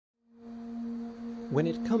When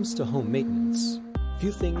it comes to home maintenance,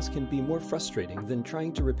 few things can be more frustrating than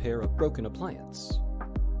trying to repair a broken appliance.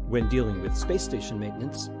 When dealing with space station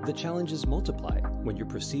maintenance, the challenges multiply when your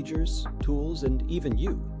procedures, tools, and even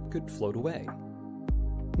you could float away.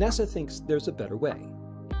 NASA thinks there's a better way.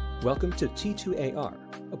 Welcome to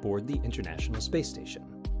T2Ar, aboard the International Space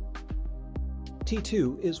Station.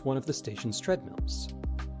 T2 is one of the station's treadmills.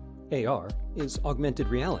 AR is augmented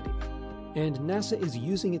reality, and NASA is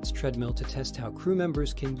using its treadmill to test how crew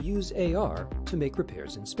members can use AR to make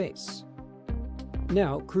repairs in space.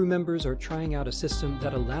 Now, crew members are trying out a system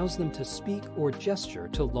that allows them to speak or gesture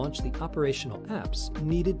to launch the operational apps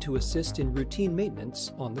needed to assist in routine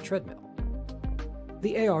maintenance on the treadmill.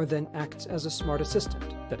 The AR then acts as a smart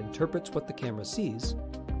assistant that interprets what the camera sees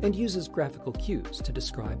and uses graphical cues to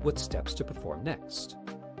describe what steps to perform next.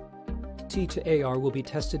 T2Ar will be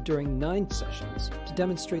tested during 9 sessions to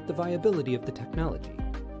demonstrate the viability of the technology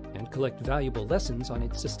and collect valuable lessons on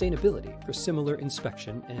its sustainability for similar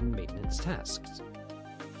inspection and maintenance tasks.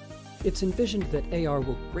 It's envisioned that AR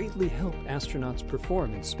will greatly help astronauts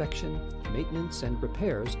perform inspection, maintenance, and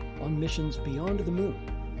repairs on missions beyond the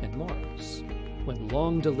Moon and Mars, when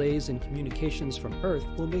long delays in communications from Earth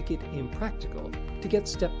will make it impractical to get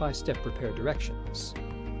step-by-step repair directions.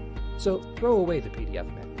 So throw away the PDF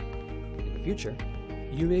menu. In the future,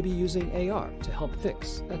 you may be using AR to help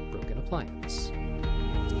fix that broken appliance.